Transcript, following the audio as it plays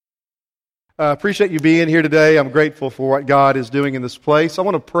I appreciate you being here today. I'm grateful for what God is doing in this place. I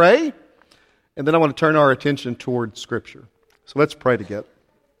want to pray, and then I want to turn our attention toward Scripture. So let's pray together.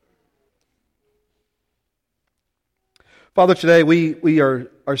 Father, today we are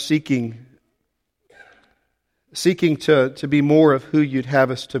seeking to be more of who you'd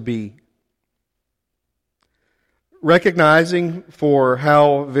have us to be. Recognizing for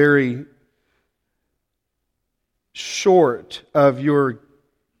how very short of your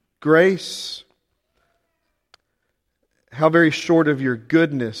grace, how very short of your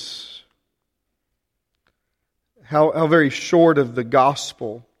goodness, how very short of the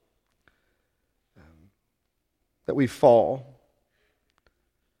gospel that we fall.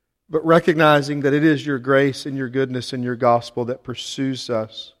 But recognizing that it is your grace and your goodness and your gospel that pursues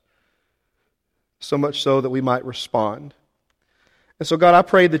us, so much so that we might respond. And so, God, I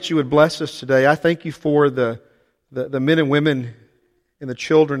pray that you would bless us today. I thank you for the men and women and the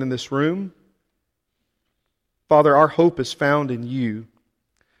children in this room. Father, our hope is found in you.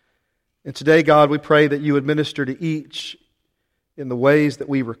 And today, God, we pray that you would minister to each in the ways that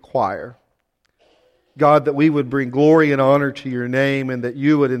we require. God, that we would bring glory and honor to your name, and that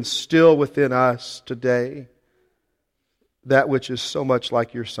you would instill within us today that which is so much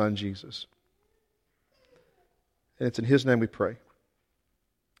like your Son, Jesus. And it's in his name we pray.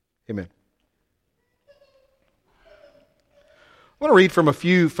 Amen. I want to read from a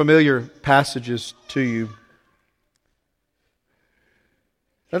few familiar passages to you.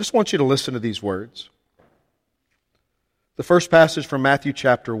 I just want you to listen to these words. The first passage from Matthew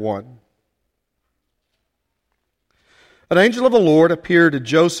chapter 1. An angel of the Lord appeared to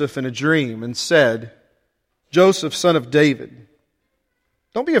Joseph in a dream and said, "Joseph, son of David,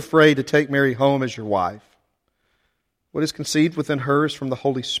 don't be afraid to take Mary home as your wife. What is conceived within her is from the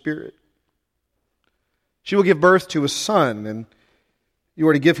Holy Spirit. She will give birth to a son, and you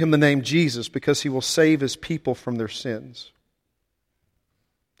are to give him the name Jesus, because he will save his people from their sins."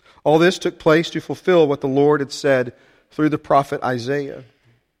 All this took place to fulfill what the Lord had said through the prophet Isaiah.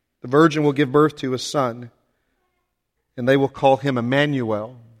 The virgin will give birth to a son, and they will call him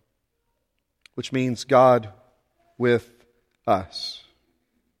Emmanuel, which means God with us.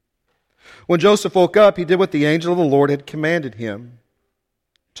 When Joseph woke up, he did what the angel of the Lord had commanded him.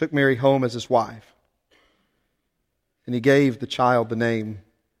 He took Mary home as his wife, and he gave the child the name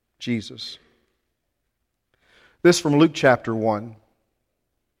Jesus. This from Luke chapter 1.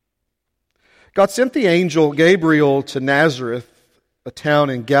 God sent the angel Gabriel to Nazareth, a town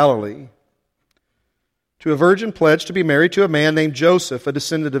in Galilee, to a virgin pledged to be married to a man named Joseph, a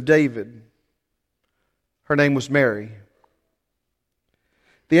descendant of David. Her name was Mary.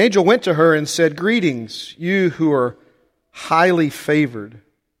 The angel went to her and said, "Greetings, you who are highly favored.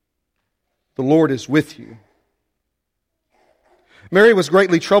 The Lord is with you." Mary was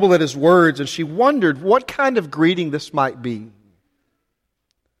greatly troubled at his words, and she wondered what kind of greeting this might be.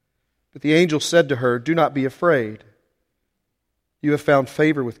 But the angel said to her, "Do not be afraid. You have found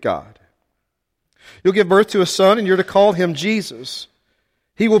favor with God. You'll give birth to a son, and you're to call him Jesus.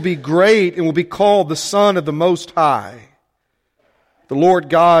 He will be great and will be called the Son of the Most High. The Lord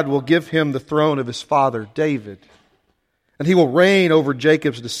God will give him the throne of his father David, and he will reign over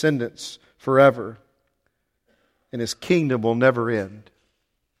Jacob's descendants forever, and his kingdom will never end."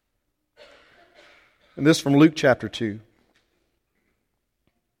 And this from Luke chapter 2.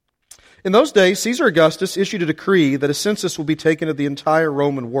 In those days, Caesar Augustus issued a decree that a census will be taken of the entire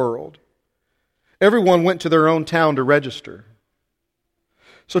Roman world. Everyone went to their own town to register.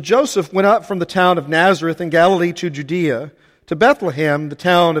 So Joseph went up from the town of Nazareth in Galilee to Judea, to Bethlehem, the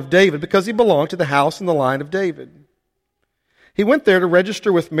town of David, because he belonged to the house and the line of David. He went there to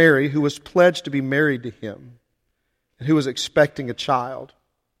register with Mary, who was pledged to be married to him, and who was expecting a child.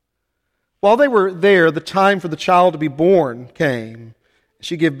 While they were there, the time for the child to be born came.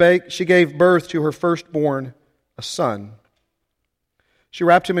 She gave birth to her firstborn, a son. She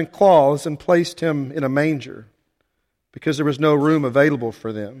wrapped him in cloths and placed him in a manger, because there was no room available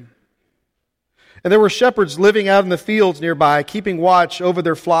for them. And there were shepherds living out in the fields nearby, keeping watch over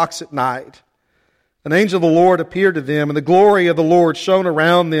their flocks at night. An angel of the Lord appeared to them, and the glory of the Lord shone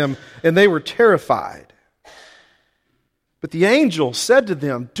around them, and they were terrified. But the angel said to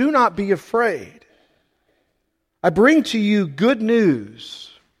them, "Do not be afraid. I bring to you good news.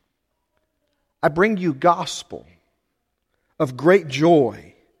 I bring you gospel of great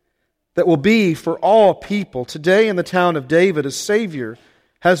joy that will be for all people. Today in the town of David, a Savior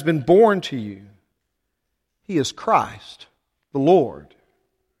has been born to you. He is Christ, the Lord.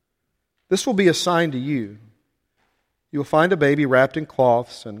 This will be a sign to you. You will find a baby wrapped in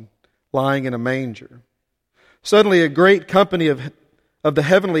cloths and lying in a manger." Suddenly a great company of of the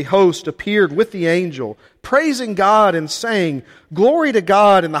heavenly host appeared with the angel, praising God and saying, "Glory to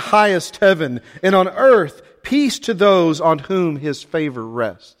God in the highest heaven, and on earth peace to those on whom His favor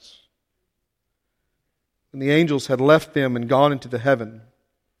rests." When the angels had left them and gone into the heaven,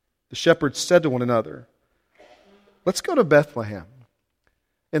 the shepherds said to one another, "Let's go to Bethlehem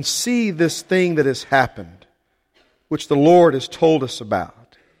and see this thing that has happened, which the Lord has told us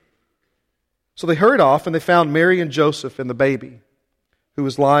about." So they hurried off, and they found Mary and Joseph and the baby, who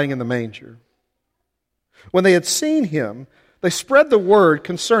was lying in the manger. When they had seen him, they spread the word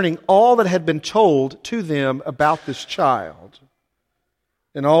concerning all that had been told to them about this child.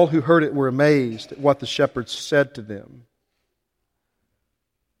 And all who heard it were amazed at what the shepherds said to them.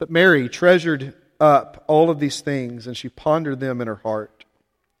 But Mary treasured up all of these things, and she pondered them in her heart.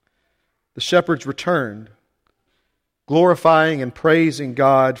 The shepherds returned, glorifying and praising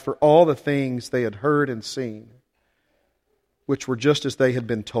God for all the things they had heard and seen, which were just as they had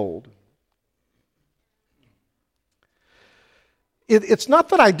been told. It's not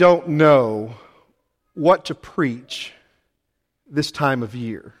that I don't know what to preach this time of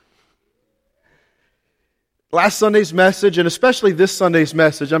year. Last Sunday's message, and especially this Sunday's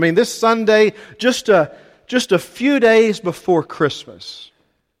message, this Sunday, just a few days before Christmas.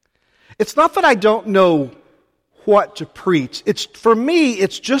 It's not that I don't know what to preach. For me,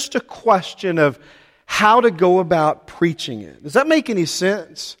 it's just a question of how to go about preaching it. Does that make any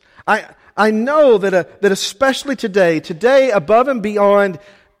sense? I know that especially today above and beyond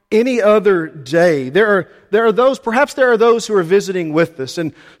any other day, there are those who are visiting with us,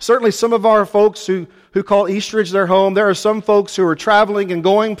 and certainly some of our folks who call Eastridge their home. There are some folks who are traveling and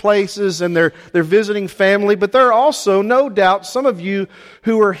going places, and they're visiting family, but there are also, no doubt, some of you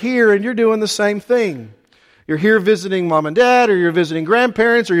who are here and you're doing the same thing. You're here visiting mom and dad, or you're visiting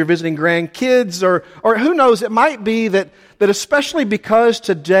grandparents, or you're visiting grandkids, or who knows, it might be that especially because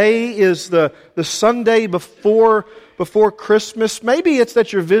today is the Sunday before Christmas, maybe it's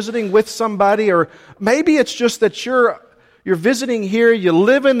that you're visiting with somebody, or maybe it's just that you're visiting here, you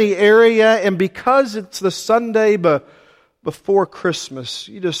live in the area, and because it's the Sunday before Christmas,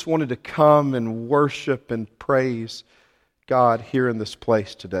 you just wanted to come and worship and praise God here in this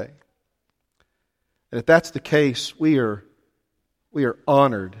place today. And if that's the case, we are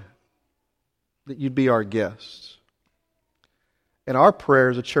honored that you'd be our guests. And our prayer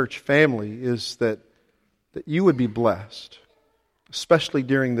as a church family is that you would be blessed, especially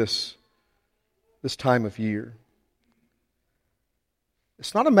during this time of year.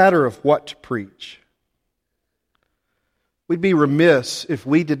 It's not a matter of what to preach. We'd be remiss if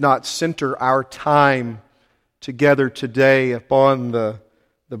we did not center our time together today upon the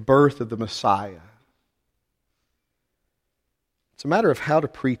birth of the Messiah. It's a matter of how to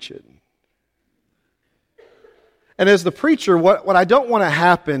preach it. And as the preacher, what I don't want to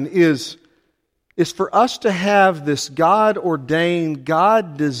happen is for us to have this God-ordained,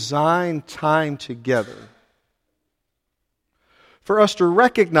 God-designed time together. For us to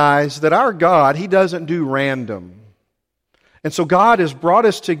recognize that our God, He doesn't do random. And so God has brought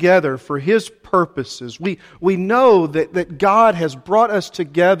us together for His purposes. We know that God has brought us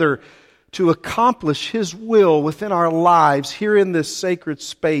together to accomplish His will within our lives here in this sacred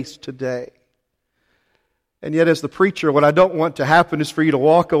space today. And yet as the preacher, what I don't want to happen is for you to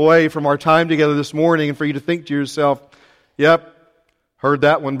walk away from our time together this morning and for you to think to yourself, "Yep, heard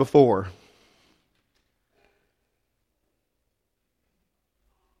that one before."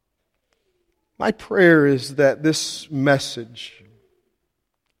 My prayer is that this message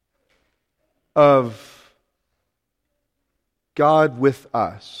of God with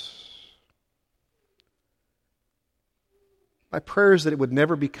us, my prayer is that it would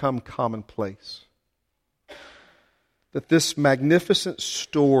never become commonplace. That this magnificent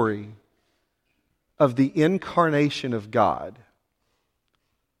story of the incarnation of God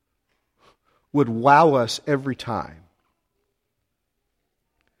would wow us every time.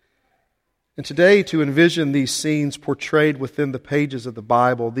 And today, to envision these scenes portrayed within the pages of the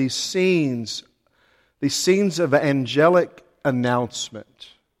Bible, these scenes of angelic announcement,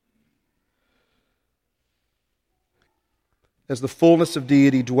 as the fullness of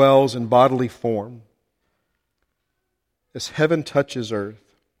deity dwells in bodily form, as heaven touches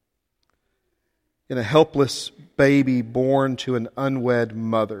earth, in a helpless baby born to an unwed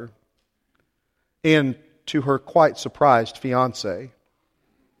mother and to her quite surprised fiancé,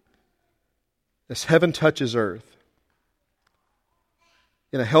 as heaven touches earth,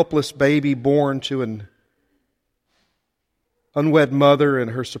 in a helpless baby born to an unwed mother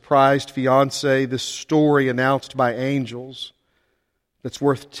and her surprised fiancé, this story announced by angels that's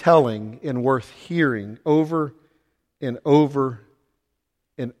worth telling and worth hearing over and over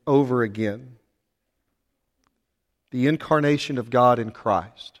and over again. The incarnation of God in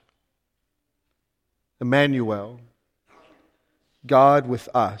Christ. Emmanuel, God with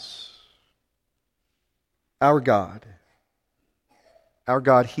us. Our God,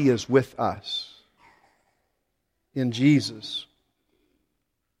 He is with us in Jesus,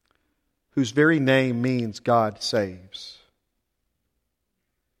 whose very name means God saves.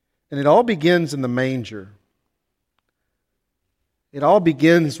 And it all begins in the manger. It all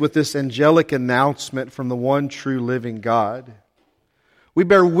begins with this angelic announcement from the one true living God. We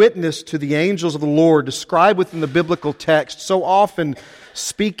bear witness to the angels of the Lord described within the biblical text, so often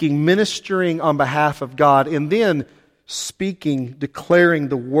speaking, ministering on behalf of God, and then speaking, declaring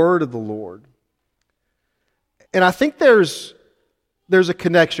the word of the Lord. And I think there's a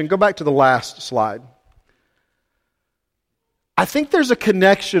connection. Go back to the last slide. I think there's a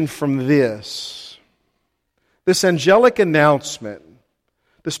connection from this angelic announcement,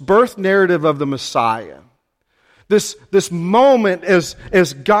 this birth narrative of the Messiah, this moment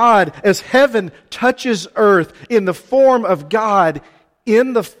as God, as heaven touches earth in the form of God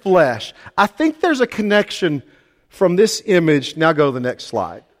in the flesh. I think there's a connection from this image. Now go to the next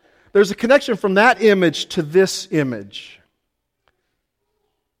slide. There's a connection from that image to this image.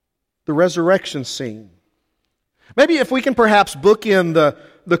 The resurrection scene. Maybe if we can perhaps bookend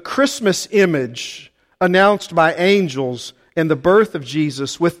the Christmas image announced by angels and the birth of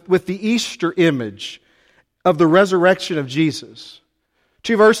Jesus with the Easter image of the resurrection of Jesus.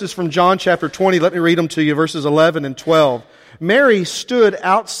 2 verses from John chapter 20. Let me read them to you, verses 11 and 12. Mary stood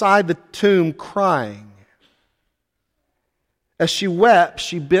outside the tomb crying. As she wept,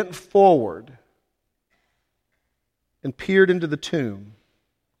 she bent forward and peered into the tomb.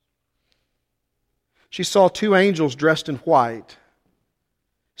 She saw 2 angels dressed in white,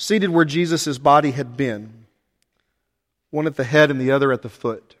 seated where Jesus' body had been, one at the head and the other at the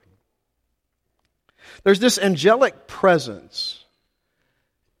foot. There's this angelic presence,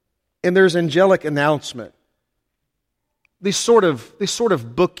 and there's angelic announcement. These sort of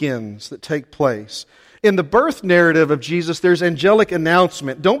bookends that take place. In the birth narrative of Jesus, there's angelic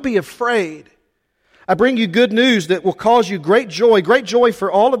announcement. Don't be afraid. I bring you good news that will cause you great joy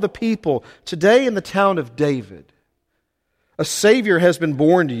for all of the people. Today in the town of David, a Savior has been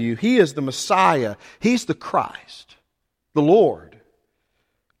born to you. He is the Messiah. He's the Christ, the Lord.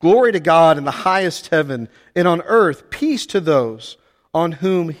 Glory to God in the highest heaven, and on earth peace to those on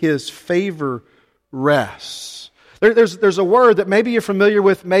whom His favor rests. There's a word that maybe you're familiar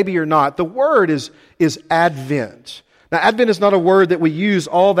with, maybe you're not. The word is Advent. Now, Advent is not a word that we use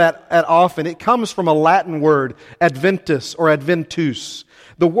all that often. It comes from a Latin word, adventus or adventus.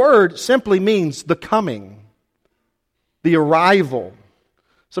 The word simply means the coming, the arrival.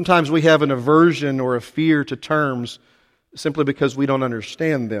 Sometimes we have an aversion or a fear to terms simply because we don't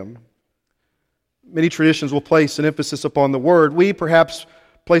understand them. Many traditions will place an emphasis upon the word. We perhaps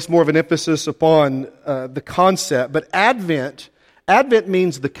place more of an emphasis upon the concept. But Advent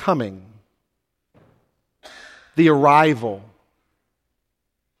means the coming, the arrival.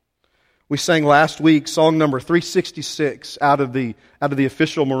 We sang last week song number 366 out of the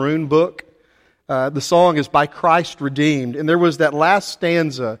official Maroon book. The song is By Christ Redeemed. And there was that last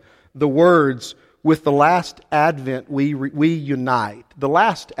stanza, the words, with the last advent we unite. The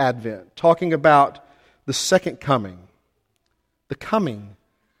last advent, talking about the second coming,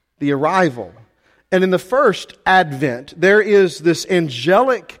 the arrival. And in the first advent, there is this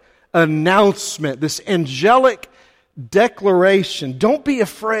angelic announcement, this angelic declaration. Don't be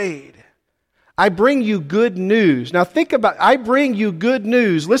afraid. I bring you good news. Now think about, I bring you good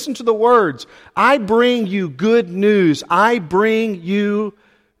news. Listen to the words. I bring you good news. I bring you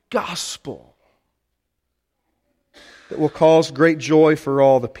gospel that will cause great joy for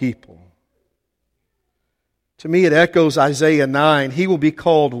all the people. To me, it echoes Isaiah 9. He will be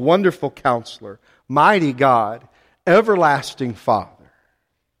called Wonderful Counselor, Mighty God, Everlasting Father,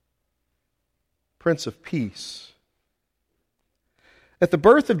 Prince of Peace. At the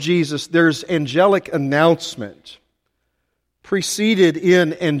birth of Jesus, there's angelic announcement preceded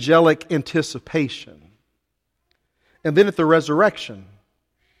in angelic anticipation. And then at the resurrection,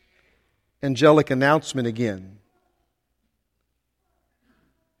 angelic announcement again.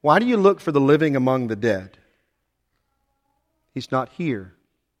 Why do you look for the living among the dead? He's not here.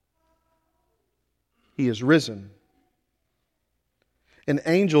 He is risen. And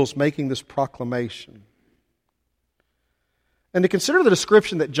angels making this proclamation. And to consider the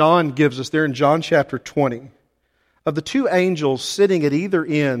description that John gives us there in John chapter 20 of the 2 angels sitting at either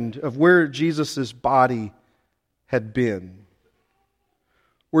end of where Jesus' body had been.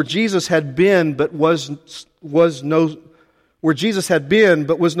 Where Jesus had been but was where Jesus had been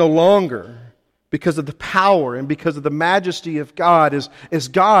but was no longer, because of the power and because of the majesty of God, as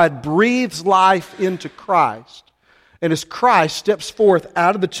God breathes life into Christ, and as Christ steps forth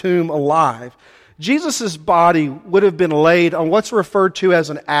out of the tomb alive, Jesus' body would have been laid on what's referred to as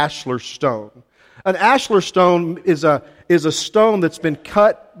an ashlar stone. An ashlar stone is a stone that's been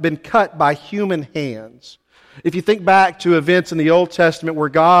cut by human hands. If you think back to events in the Old Testament where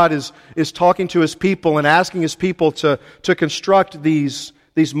God is talking to His people and asking His people to construct these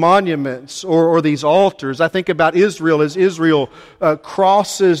monuments or these altars, I think about Israel as Israel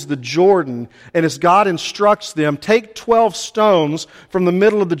crosses the Jordan, and as God instructs them, take 12 stones from the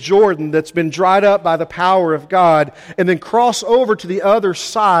middle of the Jordan that's been dried up by the power of God, and then cross over to the other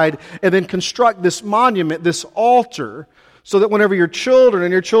side and then construct this monument, this altar, so that whenever your children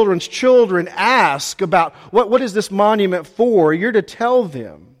and your children's children ask about what is this monument for, you're to tell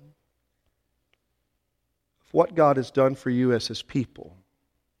them what God has done for you as His people.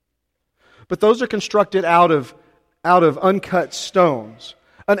 But those are constructed out of uncut stones.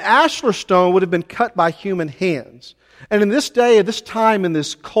 An ashlar stone would have been cut by human hands. And in this day, at this time, in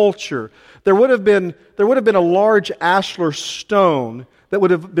this culture, there would have been a large ashlar stone that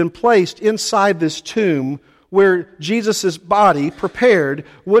would have been placed inside this tomb where Jesus' body, prepared,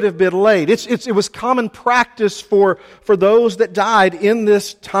 would have been laid. It was common practice for those that died in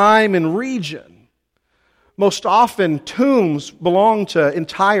this time and region. Most often, tombs belong to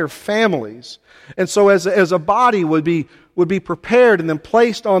entire families. And so as a body would be prepared and then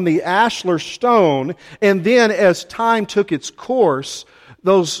placed on the ashlar stone, and then as time took its course,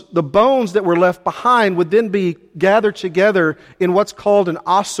 the bones that were left behind would then be gathered together in what's called an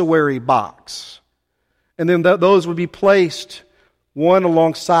ossuary box. And then those would be placed one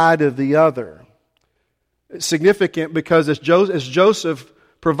alongside of the other. It's significant because as Joseph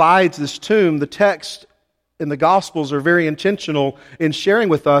provides this tomb, the text in the Gospels are very intentional in sharing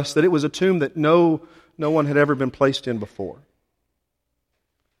with us that it was a tomb that no one had ever been placed in before.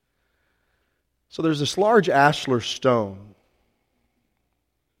 So there's this large ashlar stone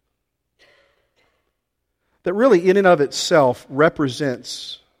that really in and of itself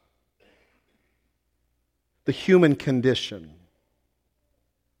represents the human condition.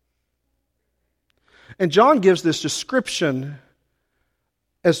 And John gives this description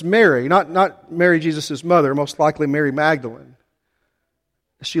as Mary, not Mary, Jesus' mother, most likely Mary Magdalene,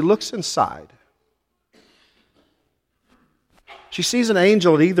 as she looks inside. She sees an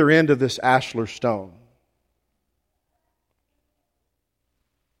angel at either end of this ashlar stone.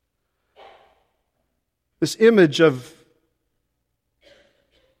 This image of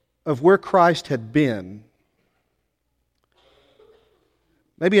where Christ had been,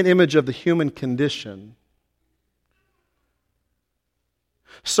 maybe an image of the human condition,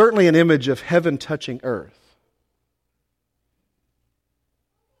 certainly an image of heaven touching earth.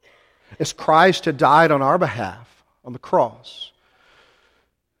 As Christ had died on our behalf on the cross,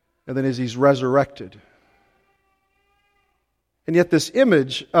 and then as He's resurrected. And yet this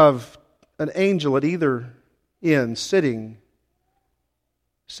image of an angel at either end sitting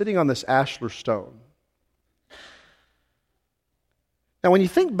on this ashlar stone. Now when you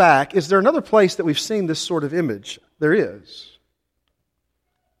think back, is there another place that we've seen this sort of image? There is.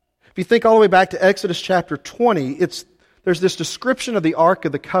 If you think all the way back to Exodus chapter 20, there's this description of the Ark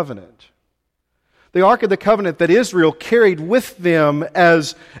of the Covenant. The Ark of the Covenant that Israel carried with them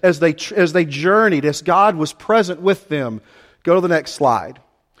as they journeyed, as God was present with them. Go to the next slide.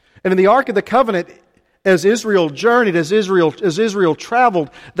 And in the Ark of the Covenant, as Israel journeyed, as Israel traveled,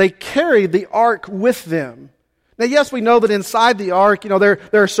 they carried the Ark with them. Now, yes, we know that inside the Ark, there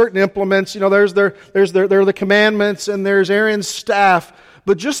are certain implements. There are the commandments, and there's Aaron's staff.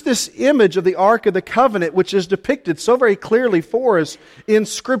 But just this image of the Ark of the Covenant, which is depicted so very clearly for us in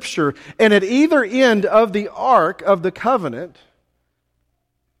Scripture, and at either end of the Ark of the Covenant,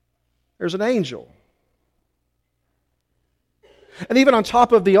 there's an angel. And even on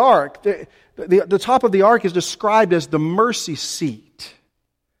top of the Ark, the top of the Ark is described as the mercy seat.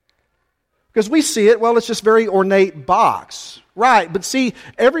 Because we see it, it's just very ornate box. Right, but see,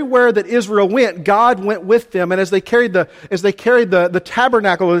 everywhere that Israel went, God went with them, and as they carried the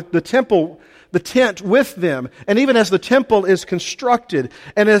tabernacle, the temple, the tent with them, and even as the temple is constructed,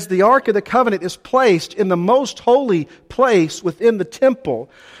 and as the Ark of the Covenant is placed in the most holy place within the temple,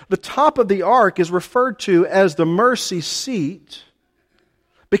 the top of the Ark is referred to as the mercy seat,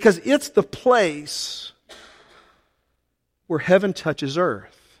 because it's the place where heaven touches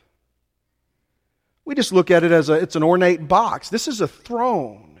earth. We just look at it as it's an ornate box. This is a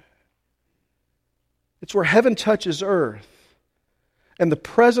throne. It's where heaven touches earth. And the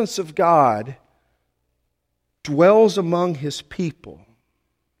presence of God dwells among His people.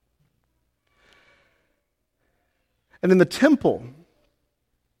 And in the temple,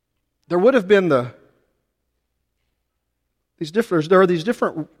 there would have been there are these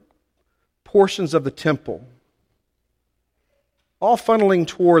different portions of the temple, all funneling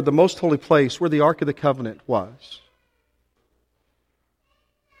toward the most holy place where the Ark of the Covenant was.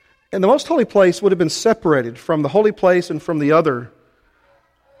 And the most holy place would have been separated from the holy place and from the other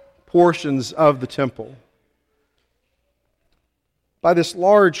portions of the temple by this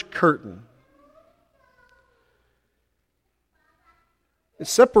large curtain. It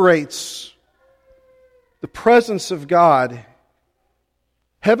separates the presence of God,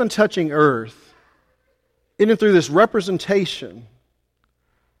 heaven touching earth, in and through this representation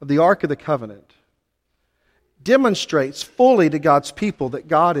of the Ark of the Covenant, demonstrates fully to God's people that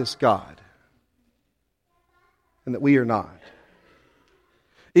God is God and that we are not.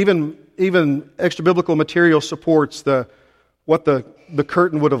 Even extra biblical material supports what the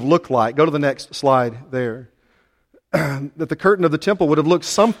curtain would have looked like. Go to the next slide there. That the curtain of the temple would have looked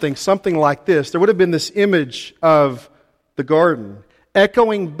something like this. There would have been this image of the garden,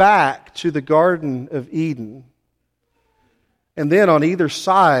 echoing back to the Garden of Eden. And then on either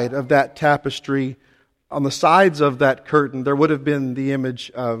side of that tapestry, on the sides of that curtain, there would have been the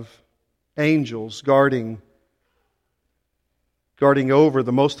image of angels guarding over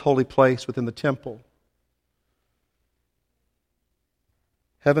the most holy place within the temple.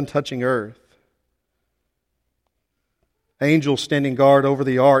 Heaven touching earth. Angels standing guard over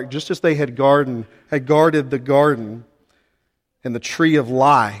the ark, just as they had guarded the garden and the tree of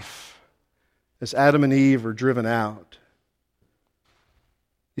life as Adam and Eve are driven out.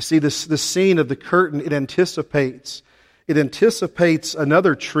 You see, this scene of the curtain, it anticipates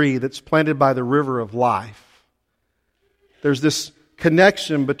another tree that's planted by the river of life. There's this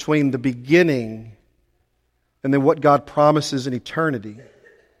connection between the beginning and then what God promises in eternity.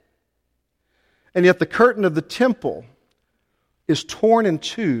 And yet the curtain of the temple is torn in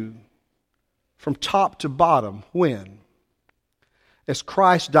two from top to bottom. When? As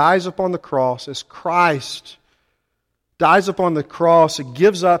Christ dies upon the cross, and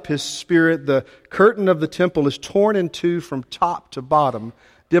gives up His Spirit, the curtain of the temple is torn in two from top to bottom,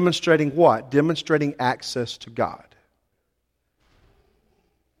 demonstrating what? Demonstrating access to God.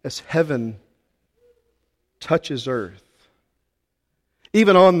 As heaven touches earth.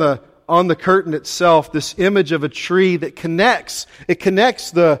 Even on the curtain itself, this image of a tree that connects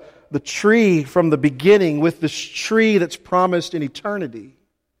the tree from the beginning with this tree that's promised in eternity.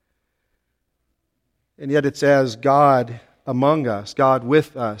 And yet it's as God among us, God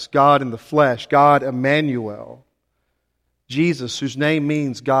with us, God in the flesh, God Emmanuel, Jesus, whose name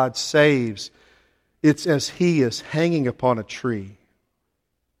means God saves. It's as He is hanging upon a tree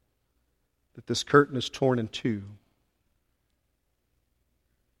that this curtain is torn in two.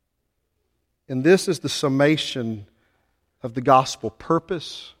 And this is the summation of the gospel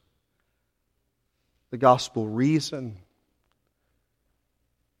purpose, the gospel reason,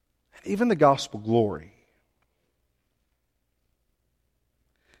 and even the gospel glory.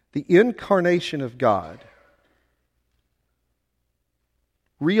 The incarnation of God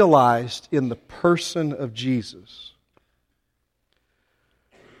realized in the person of Jesus.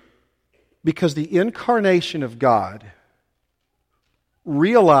 Because the incarnation of God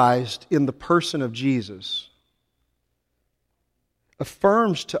realized in the person of Jesus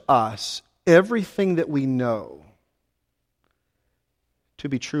affirms to us everything that we know to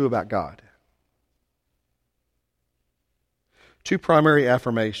be true about God. Two primary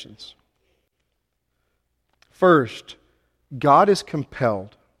affirmations. First, God is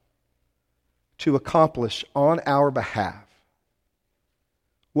compelled to accomplish on our behalf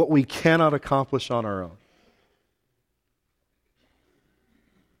what we cannot accomplish on our own.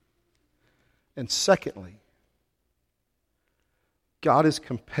 And secondly, God is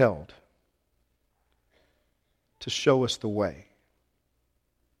compelled to show us the way.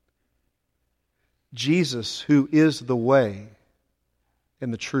 Jesus, who is the way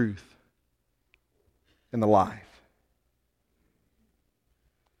and the truth and the life.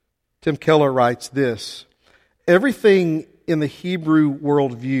 Tim Keller writes this: everything in the Hebrew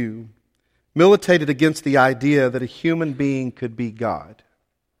worldview militated against the idea that a human being could be God.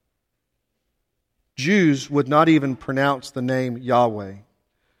 Jews would not even pronounce the name Yahweh,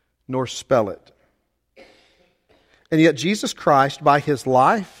 nor spell it. And yet Jesus Christ, by His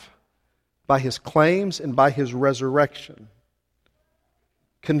life, by His claims, and by His resurrection,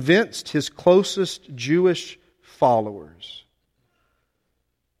 convinced His closest Jewish followers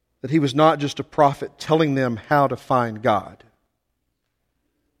that He was not just a prophet telling them how to find God,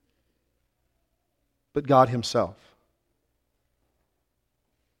 but God Himself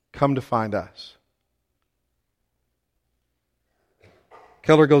come to find us.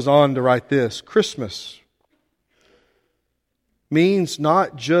 Keller goes on to write this: Christmas means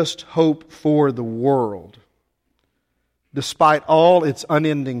not just hope for the world, despite all its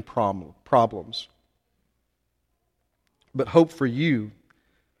unending problems, but hope for you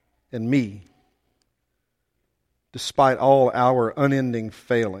and me, despite all our unending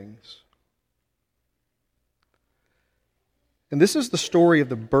failings. And this is the story of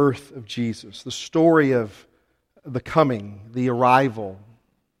the birth of Jesus, the story of the coming, the arrival,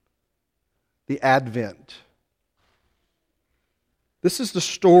 the advent. This is the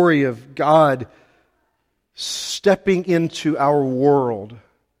story of God stepping into our world,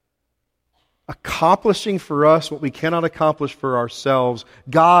 accomplishing for us what we cannot accomplish for ourselves,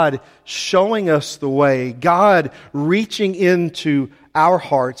 God showing us the way, God reaching into our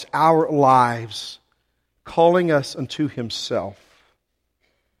hearts, our lives, calling us unto Himself.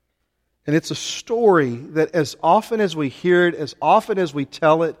 And it's a story that as often as we hear it, as often as we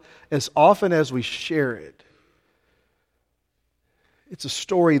tell it, as often as we share it, it's a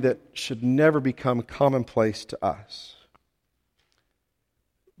story that should never become commonplace to us.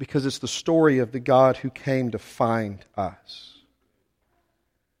 Because it's the story of the God who came to find us.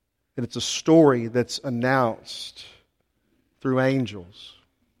 And it's a story that's announced through angels.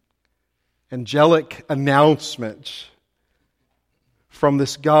 Angelic announcement from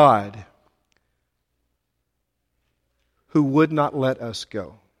this God who would not let us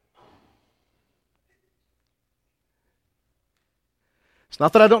go. It's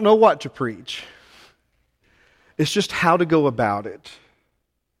not that I don't know what to preach. It's just how to go about it.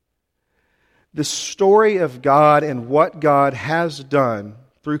 The story of God and what God has done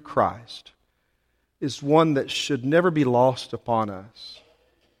through Christ is one that should never be lost upon us.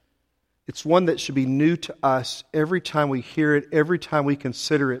 It's one that should be new to us every time we hear it, every time we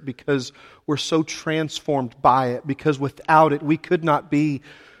consider it, because we're so transformed by it, because without it we could not be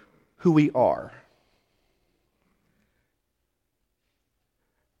who we are.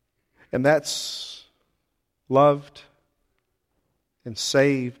 And that's loved and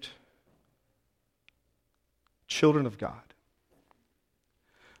saved children of God.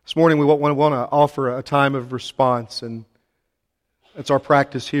 This morning we want to offer a time of response, and it's our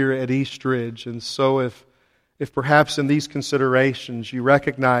practice here at East Ridge. And so if perhaps in these considerations you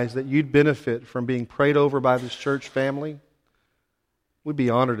recognize that you'd benefit from being prayed over by this church family, we'd be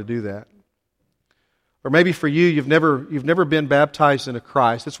honored to do that. Or maybe for you, you've never been baptized into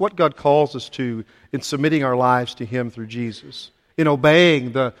Christ. It's what God calls us to in submitting our lives to Him through Jesus, in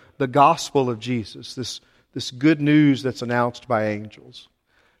obeying the gospel of Jesus, this good news that's announced by angels.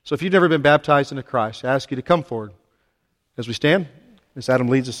 So if you've never been baptized into Christ, I ask you to come forward as we stand, as Adam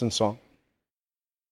leads us in song.